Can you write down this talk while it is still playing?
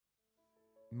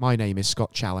My name is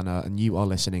Scott Challoner, and you are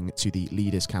listening to the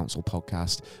Leaders Council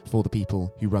podcast for the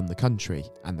people who run the country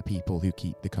and the people who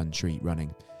keep the country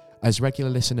running. As regular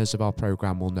listeners of our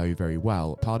programme will know very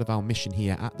well, part of our mission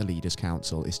here at the Leaders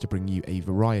Council is to bring you a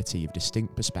variety of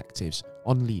distinct perspectives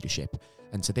on leadership.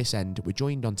 And to this end, we're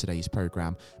joined on today's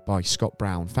programme by Scott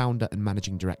Brown, founder and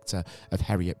managing director of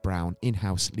Heriot Brown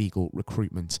in-house legal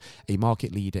recruitment, a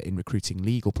market leader in recruiting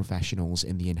legal professionals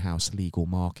in the in-house legal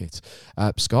market.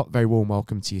 Scott, very warm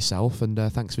welcome to yourself, and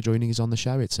thanks for joining us on the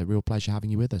show. It's a real pleasure having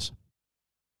you with us.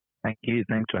 Thank you.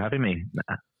 Thanks for having me.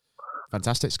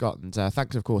 Fantastic, Scott, and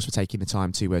thanks, of course, for taking the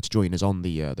time to join us on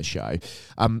the show.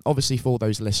 Obviously, for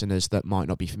those listeners that might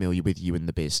not be familiar with you in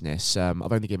the business, I've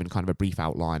only given kind of a brief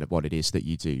outline of what it is that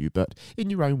you do, but in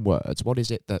your own words, what is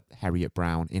it that Heriot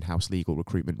Brown in-house legal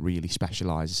recruitment really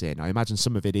specialises in? I imagine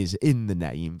some of it is in the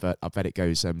name, but I bet it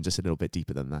goes just a little bit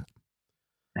deeper than that.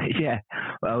 Yeah,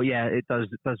 well, yeah, it does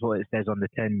what it says on the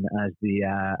tin, as the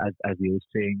old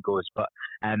saying goes. But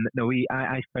no,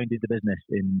 I founded the business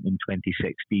in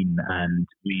 2016, and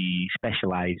we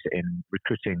specialise in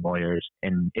recruiting lawyers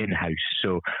in-house.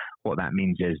 So what that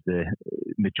means is the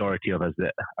majority of us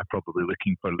that are probably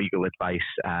looking for legal advice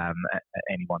at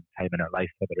any one time in our life,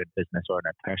 whether in business or in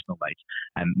our personal lives,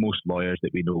 most lawyers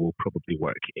that we know will probably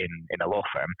work in a law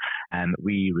firm.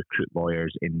 We recruit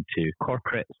lawyers into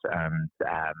corporates and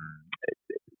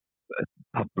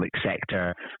public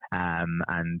sector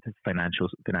and financial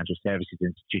services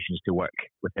institutions to work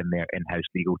within their in-house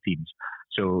legal teams.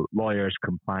 So lawyers,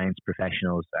 compliance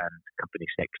professionals, and company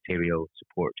secretarial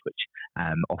support, which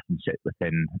often sit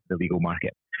within the legal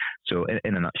market. So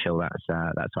in a nutshell,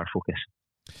 that's our focus.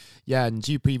 Yeah, and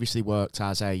you previously worked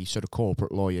as a sort of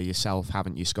corporate lawyer yourself,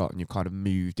 haven't you, Scott? And you've kind of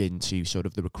moved into sort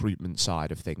of the recruitment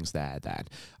side of things there then.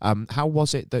 How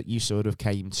was it that you sort of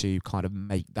came to kind of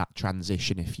make that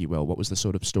transition, if you will? What was the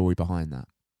sort of story behind that?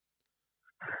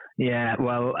 Yeah,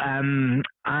 well,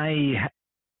 I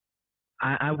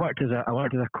worked as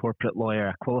a corporate lawyer.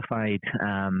 I qualified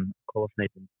in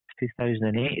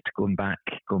 2008, going back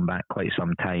quite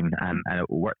some time, and I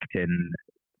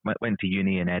went to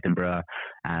uni in Edinburgh.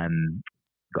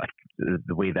 Got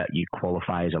the way that you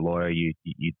qualify as a lawyer, you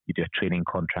do a training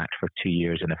contract for 2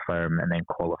 years in a firm and then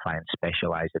qualify and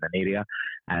specialise in an area.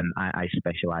 I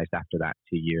specialised after that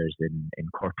 2 years in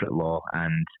corporate law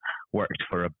and worked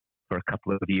for a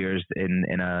couple of years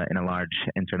in a large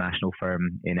international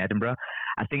firm in Edinburgh.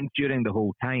 I think during the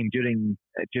whole time, during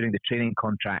the training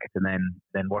contract and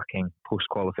then working post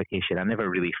qualification, I never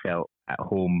really felt at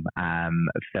home.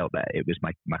 Felt that it was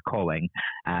my calling.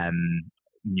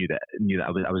 Knew that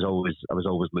I was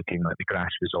always looking like the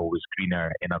grass was always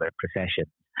greener in other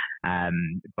professions.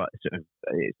 But sort of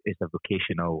it's a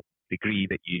vocational degree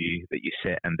that you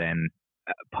sit, and then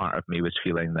part of me was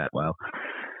feeling that, well,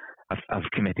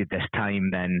 I've committed this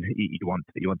time, then you want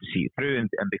to see it through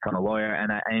and become a lawyer.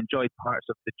 And I enjoyed parts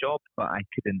of the job, but I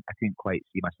couldn't quite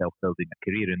see myself building a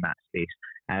career in that space.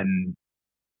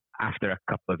 After a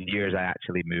couple of years, I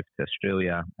actually moved to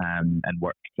Australia and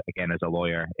worked again as a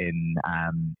lawyer in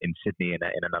Sydney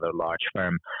in another large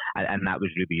firm, and that was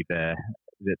really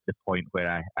the point where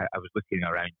I was looking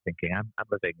around thinking, I'm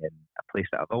living in a place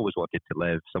that I've always wanted to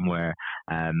live, somewhere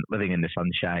living in the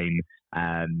sunshine,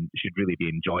 should really be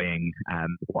enjoying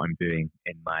what I'm doing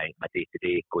in my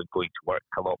day-to-day, going to work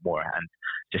a lot more, and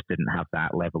just didn't have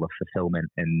that level of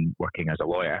fulfilment in working as a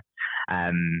lawyer.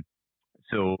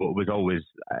 So it was always,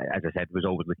 as I said,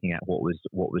 looking at what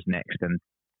was next, and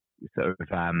sort of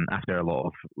after a lot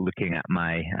of looking at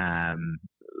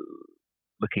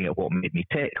what made me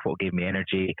tick, what gave me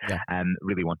energy,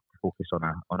 really wanted to focus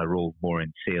on a role more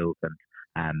in sales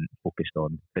and focused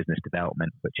on business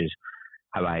development, which is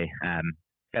how I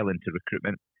fell into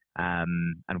recruitment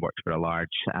and worked for a large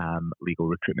legal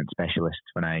recruitment specialist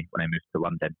when I moved to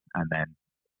London, and then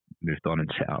moved on and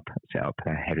set up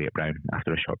Heriot Brown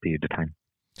after a short period of time.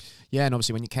 Yeah, and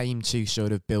obviously when you came to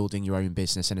sort of building your own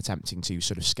business and attempting to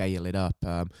sort of scale it up,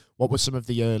 what were some of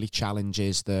the early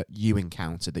challenges that you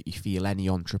encountered that you feel any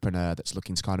entrepreneur that's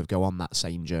looking to kind of go on that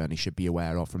same journey should be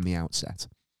aware of from the outset?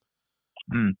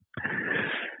 I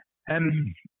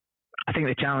think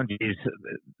the challenges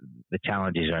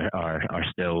are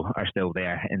still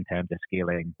there in terms of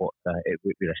scaling. We're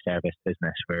a service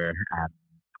business. We're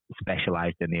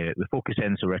specialised in the area we focus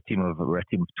in, so we're a team of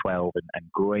 12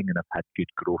 and growing, and have had good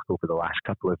growth over the last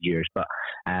couple of years. But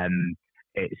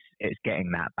it's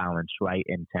getting that balance right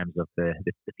in terms of the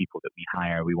people that we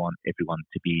hire. We want everyone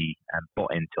to be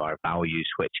bought into our values,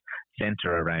 which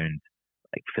centre around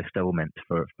like fulfilment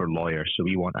for lawyers. So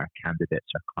we want our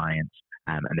candidates, our clients,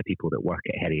 and the people that work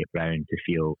at Heriot Brown to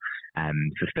feel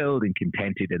fulfilled and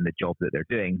contented in the job that they're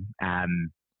doing.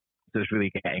 So it's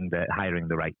really hiring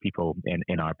the right people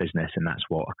in our business, and that's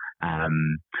what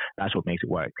makes it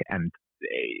work. And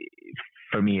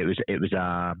for me,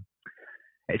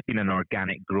 it's been an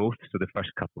organic growth. So the first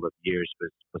couple of years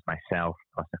was myself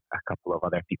plus a couple of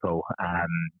other people,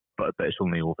 but it's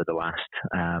only over the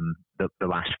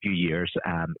last few years.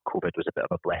 COVID was a bit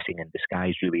of a blessing in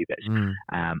disguise, really. That's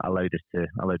allowed us to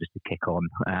kick on,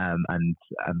 and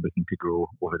looking to grow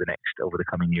over the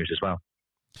coming years as well.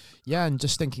 Yeah, and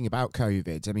just thinking about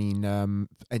COVID, I mean,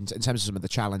 in terms of some of the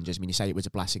challenges, I mean, you say it was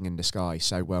a blessing in disguise.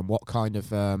 So what kind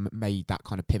of made that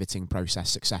kind of pivoting process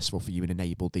successful for you and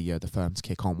enabled the firm to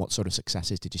kick on? What sort of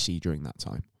successes did you see during that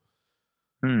time?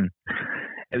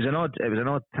 It was an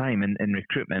odd time in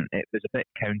recruitment. It was a bit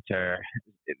counter.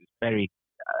 It was very,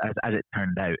 as it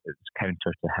turned out, it was counter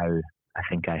to how I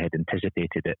think I had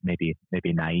anticipated it, maybe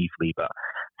naively, but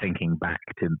thinking back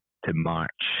to March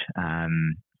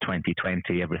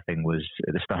 2020, everything was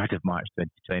at the start of March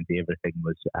 2020. Everything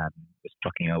was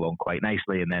trucking along quite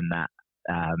nicely, and then that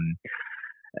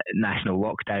national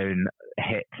lockdown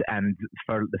hit, and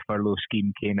the furlough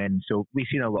scheme came in. So we've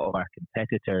seen a lot of our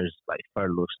competitors like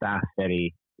furlough staff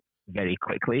very, very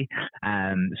quickly.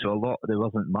 So there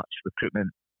wasn't much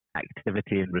recruitment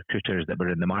activity and recruiters that were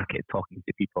in the market talking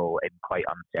to people in quite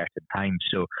uncertain times.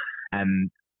 So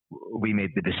we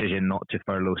made the decision not to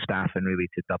furlough staff and really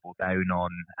to double down on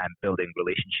building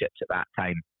relationships at that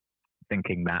time,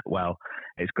 thinking that, well,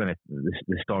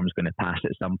 the storm's going to pass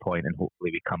at some point, and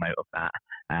hopefully we come out of that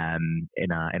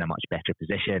in a much better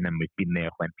position. And we've been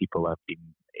there when people have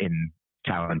been in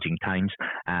challenging times,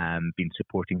 been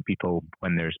supporting people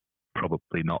when there's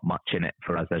probably not much in it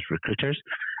for us as recruiters.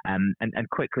 And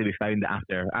quickly we found that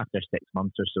after 6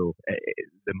 months or so,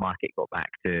 the market got back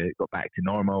to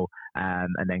normal.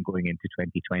 And then going into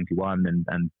 2021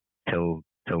 and till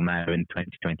now in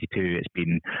 2022, it's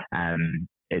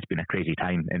been a crazy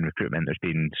time in recruitment. There's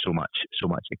been so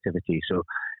much activity. So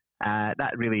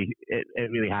that really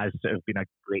has sort of been a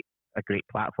great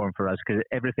platform for us, because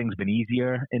everything's been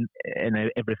easier and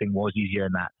everything was easier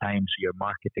in that time. So your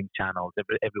marketing channels,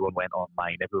 everyone went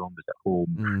online, everyone was at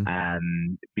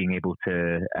home, being able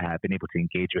to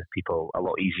engage with people a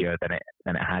lot easier than it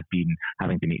had been,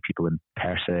 having to meet people in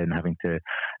person, having to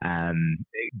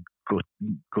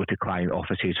go to client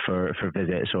offices for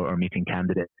visits or meeting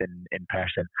candidates in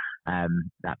person.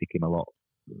 That became a lot.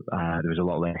 There was a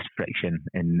lot less friction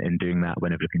in doing that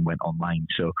when everything went online.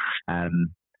 So.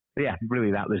 Yeah,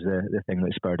 really, that was the thing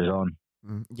that spurred us on.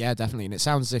 Yeah, definitely. And it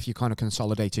sounds as if you kind of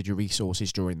consolidated your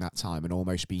resources during that time and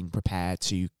almost been prepared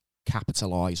to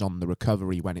capitalise on the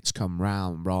recovery when it's come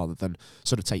round, rather than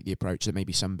sort of take the approach that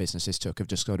maybe some businesses took of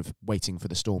just sort of waiting for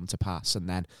the storm to pass and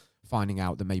then finding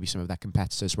out that maybe some of their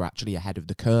competitors were actually ahead of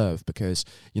the curve because,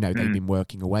 they've been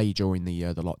working away during the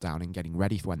lockdown and getting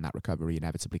ready for when that recovery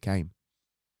inevitably came.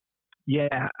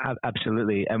 Yeah,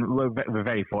 absolutely. And we're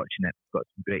very fortunate. We've got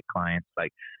some great clients,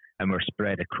 and we're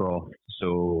spread across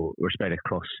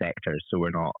sectors. So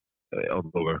we're not,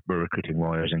 although we're recruiting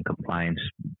lawyers and compliance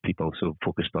people, so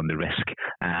focused on the risk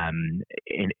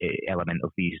element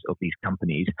of these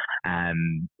companies,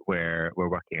 where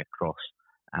we're working across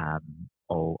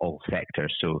all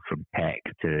sectors. So from tech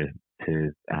to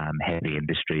heavy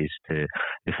industries to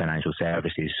the financial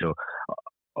services. So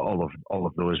all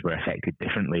of those were affected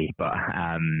differently, but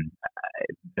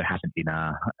there hasn't been,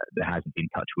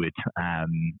 touch wood,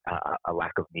 a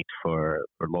lack of need for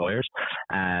lawyers,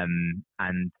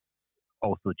 and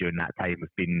also during that time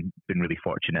we've been really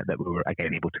fortunate that we were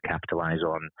again able to capitalise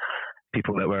on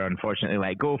people that were unfortunately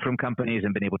let go from companies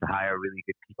and been able to hire really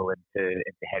good people into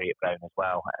Heriot Brown as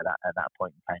well at that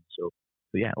point in time. So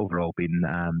yeah, overall been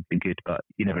good, but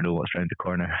you never know what's around the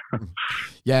corner.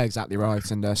 Yeah, exactly right.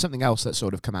 And something else that's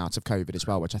sort of come out of COVID as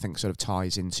well, which I think sort of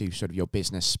ties into sort of your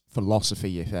business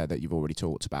philosophy that you've already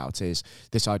talked about, is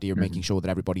this idea of making sure that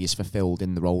everybody is fulfilled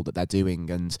in the role that they're doing.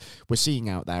 And we're seeing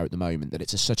out there at the moment that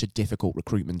it's such a difficult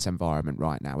recruitment environment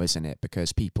right now, isn't it?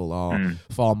 Because people are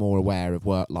far more aware of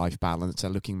work-life balance. They're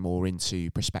looking more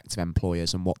into prospective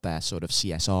employers and what their sort of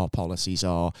CSR policies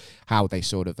are, how they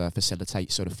sort of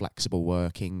facilitate sort of flexible working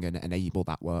and enable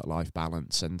that work-life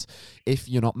balance. And if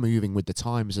you're not moving with the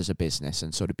times as a business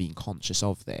and sort of being conscious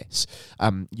of this,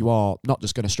 you are not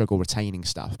just going to struggle retaining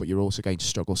staff, but you're also going to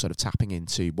struggle sort of tapping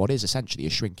into what is essentially a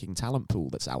shrinking talent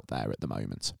pool that's out there at the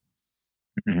moment.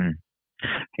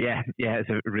 Yeah, it's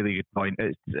a really good point.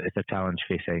 It's a challenge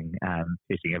facing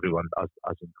everyone, us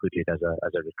included, as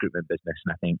a recruitment business.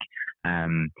 And I think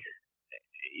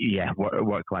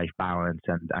work-life balance,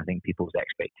 and I think people's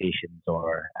expectations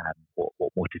or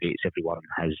what motivates everyone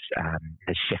has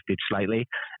shifted slightly,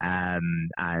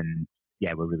 and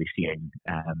yeah, we're really seeing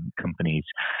companies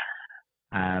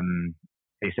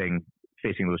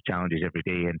facing those challenges every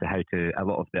day, and a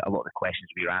lot of the questions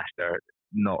we are asked are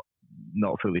not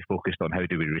fully focused on how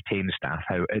do we retain staff,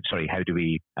 how do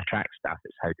we attract staff,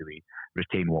 it's how do we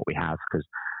retain what we have, because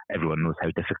everyone knows how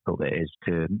difficult it is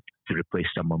to replace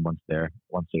someone once they're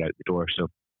out the door. So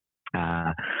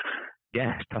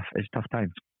it's tough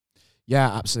times.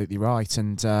 Yeah, absolutely right.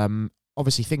 And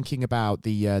obviously thinking about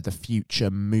the future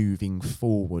moving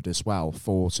forward as well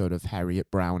for sort of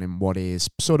Heriot Brown in what is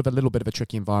sort of a little bit of a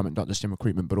tricky environment, not just in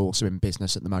recruitment, but also in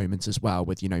business at the moment as well,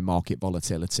 with, market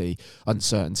volatility,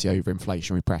 uncertainty over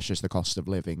inflationary pressures, the cost of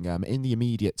living. In the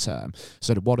immediate term,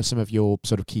 sort of what are some of your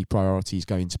sort of key priorities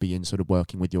going to be in sort of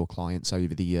working with your clients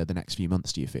over the next few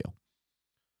months, do you feel?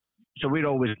 So we're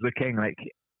always looking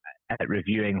at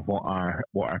reviewing what our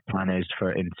plan is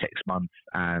for in 6 months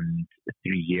and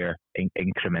 3-year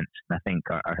increments. And I think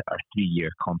our 3-year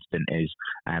constant is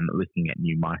looking at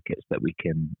new markets that we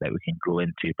can grow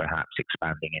into, perhaps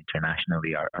expanding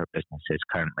internationally. Our business is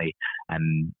currently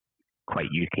quite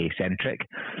UK centric,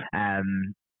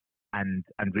 and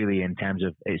really in terms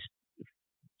of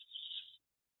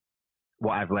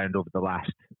what I've learned over the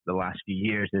last few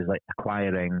years is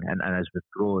acquiring, and as we've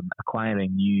grown,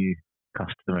 acquiring new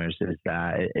customers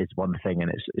is one thing, and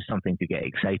it's something to get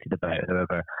excited about.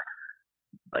 However,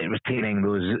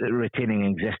 retaining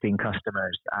existing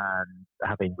customers and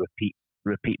having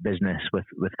repeat business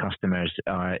with customers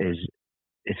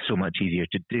is so much easier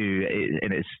to do,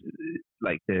 and it's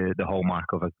like the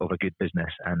hallmark of a good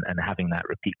business, and having that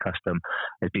repeat custom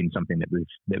has been something that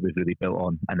we've really built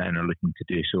on, and then are looking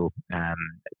to do so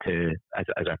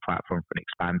as our platform for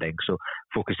expanding. So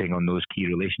focusing on those key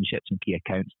relationships and key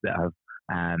accounts that have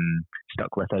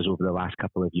stuck with us over the last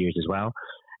couple of years as well.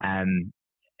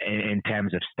 In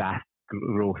terms of staff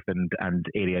growth and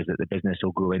areas that the business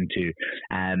will grow into,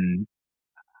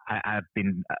 I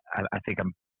think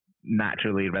I'm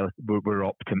naturally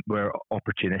we're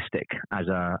opportunistic as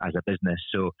a business,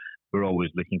 so we're always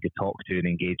looking to talk to and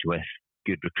engage with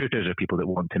good recruiters or people that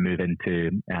want to move into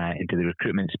the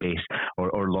recruitment space,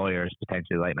 or lawyers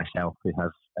potentially like myself who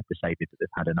have decided that they've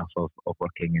had enough of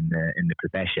working in the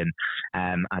profession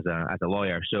as a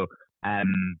lawyer. So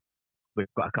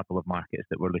we've got a couple of markets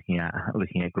that we're looking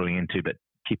at growing into, but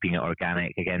keeping it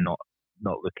organic. Again,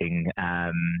 not looking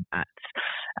at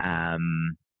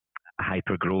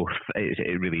hyper growth.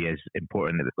 It really is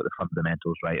important that we've got the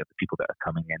fundamentals right of the people that are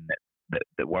coming in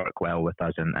that work well with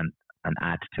us and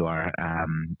add to our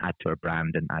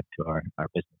brand and add to our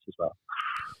business as well.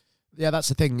 Yeah, that's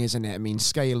the thing, isn't it? I mean,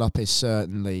 scale up is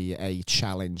certainly a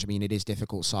challenge. I mean, it is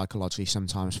difficult psychologically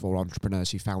sometimes for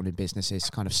entrepreneurs who founded businesses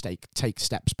to kind of take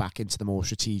steps back into the more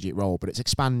strategic role, but it's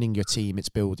expanding your team, it's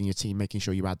building your team, making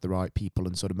sure you add the right people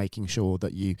and sort of making sure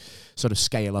that you sort of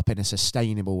scale up in a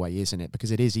sustainable way, isn't it?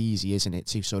 Because it is easy, isn't it,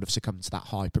 to sort of succumb to that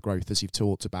hyper growth as you've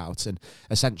talked about, and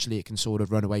essentially it can sort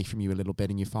of run away from you a little bit,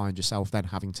 and you find yourself then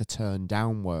having to turn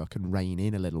down work and rein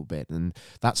in a little bit, and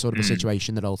that's sort of a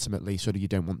situation that ultimately sort of you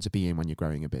don't want to be in when you're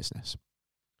growing a business.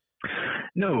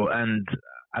 No, and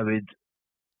I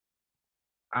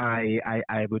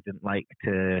wouldn't like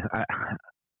to.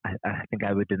 I think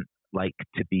I wouldn't like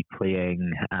to be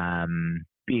playing,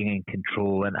 being in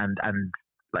control, and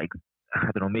like,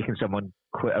 I don't know, making someone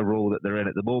quit a role that they're in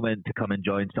at the moment to come and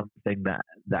join something that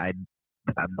I'm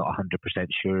not 100%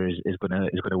 sure is going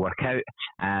to work out.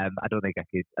 I don't think I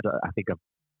could. I think I'm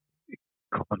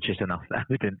conscious enough that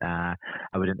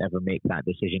I wouldn't ever make that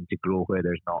decision to grow where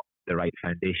there's not the right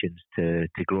foundations to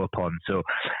grow upon. So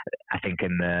I think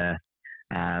in the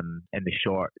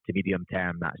short to medium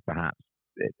term, that's perhaps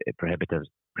it prohibits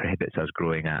us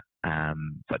growing at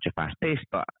such a fast pace.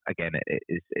 But again,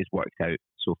 it's worked out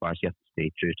so far, so you have to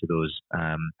stay true to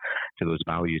those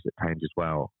values at times as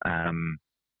well.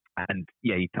 And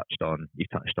yeah, you touched on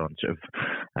sort of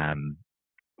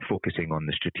focusing on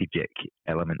the strategic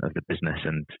element of the business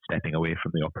and stepping away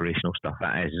from the operational stuff.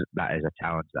 That is a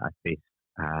challenge that I face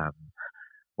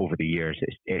over the years.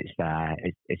 It's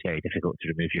very difficult to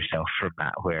remove yourself from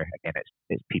that, where again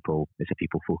it's a people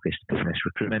focused business,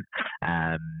 recruitment.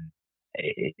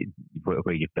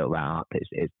 Where you've built that up,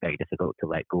 it's very difficult to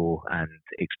let go, and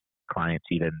clients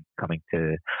even coming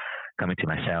to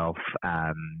myself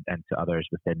and to others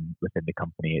within the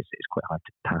company, it's quite hard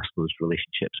to pass those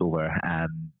relationships over,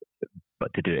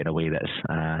 but to do it in a way that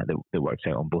works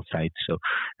out on both sides. So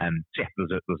yeah,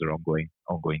 those are ongoing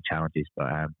challenges,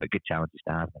 but good challenges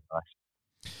to have nonetheless.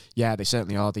 Yeah, they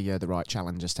certainly are the right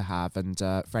challenges to have. And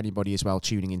for anybody as well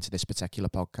tuning into this particular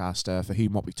podcast, for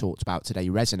whom what we talked about today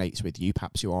resonates with you,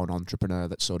 perhaps you are an entrepreneur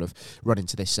that's sort of run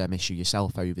into this issue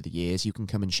yourself over the years, you can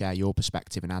come and share your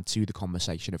perspective and add to the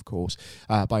conversation, of course,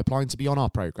 by applying to be on our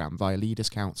programme via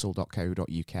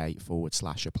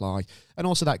leaderscouncil.co.uk/apply. And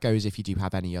also that goes if you do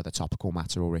have any other topical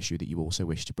matter or issue that you also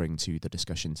wish to bring to the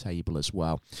discussion table as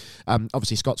well.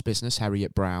 Obviously, Scott's business,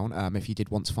 Heriot Brown, if you did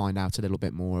want to find out a little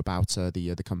bit more about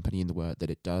the company and the work that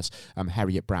it does,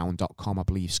 heriotbrown.com, I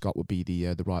believe, Scott, would be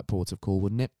the right port of call,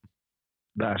 wouldn't it?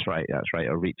 That's right.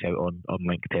 Or reach out on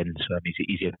LinkedIn. So it makes it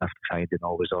easier enough to find and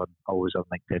always on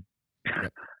LinkedIn.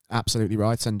 Yep. Absolutely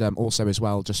right. And also as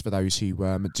well, just for those who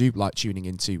do like tuning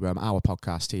into our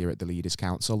podcast here at the Leaders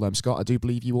Council, Scott, I do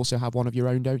believe you also have one of your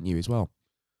own, don't you, as well?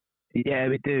 Yeah,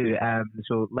 we do.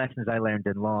 So lessons I learned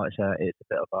in law, it's a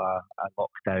bit of a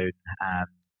lockdown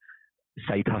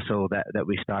side hustle that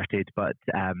we started, but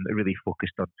really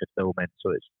focused on fulfilment.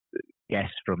 So it's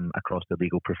guests from across the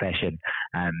legal profession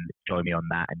join me on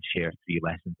that and share 3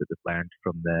 lessons that they've learned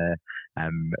from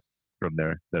from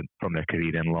their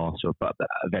career in law. So, but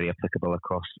very applicable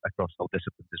across all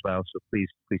disciplines as well. So please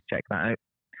check that out.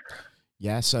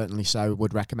 Yeah, certainly so.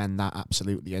 Would recommend that,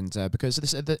 absolutely. And because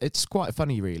it's quite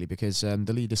funny, really, because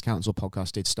the Leaders Council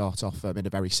podcast did start off in a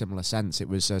very similar sense. It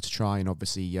was to try and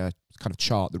obviously kind of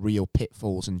chart the real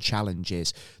pitfalls and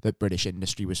challenges that British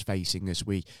industry was facing as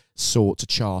we sought to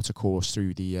chart a course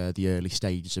through the early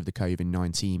stages of the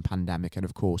COVID-19 pandemic. And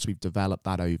of course, we've developed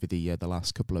that over the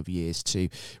last couple of years to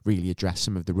really address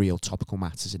some of the real topical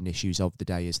matters and issues of the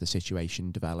day as the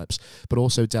situation develops, but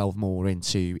also delve more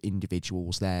into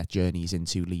individuals, their journeys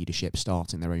into leadership,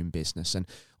 starting their own business, and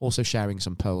also sharing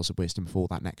some pearls of wisdom for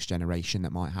that next generation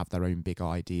that might have their own big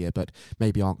idea but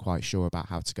maybe aren't quite sure about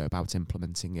how to go about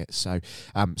implementing it. So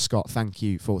Scott, thank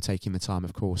you for taking the time,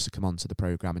 of course, to come onto the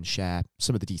programme and share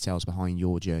some of the details behind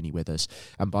your journey with us.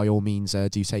 And by all means,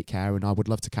 do take care, and I would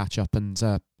love to catch up and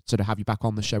sort of have you back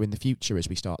on the show in the future as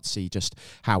we start to see just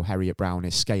how Heriot Brown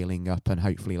is scaling up, and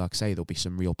hopefully, like I say, there'll be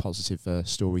some real positive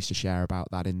stories to share about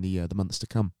that in the months to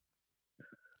come.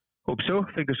 Hope so.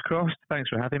 Fingers crossed. Thanks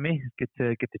for having me. Good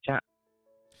to chat.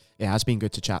 It has been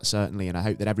good to chat, certainly, and I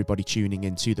hope that everybody tuning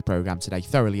into the programme today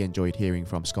thoroughly enjoyed hearing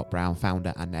from Scott Brown,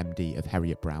 founder and MD of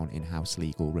Heriot Brown In-House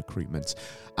Legal Recruitment.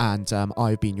 And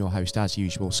I've been your host, as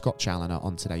usual, Scott Challoner,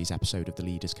 on today's episode of the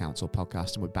Leaders Council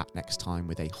podcast, and we're back next time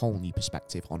with a whole new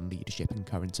perspective on leadership and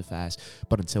current affairs.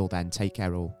 But until then, take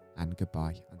care all, and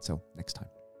goodbye until next time.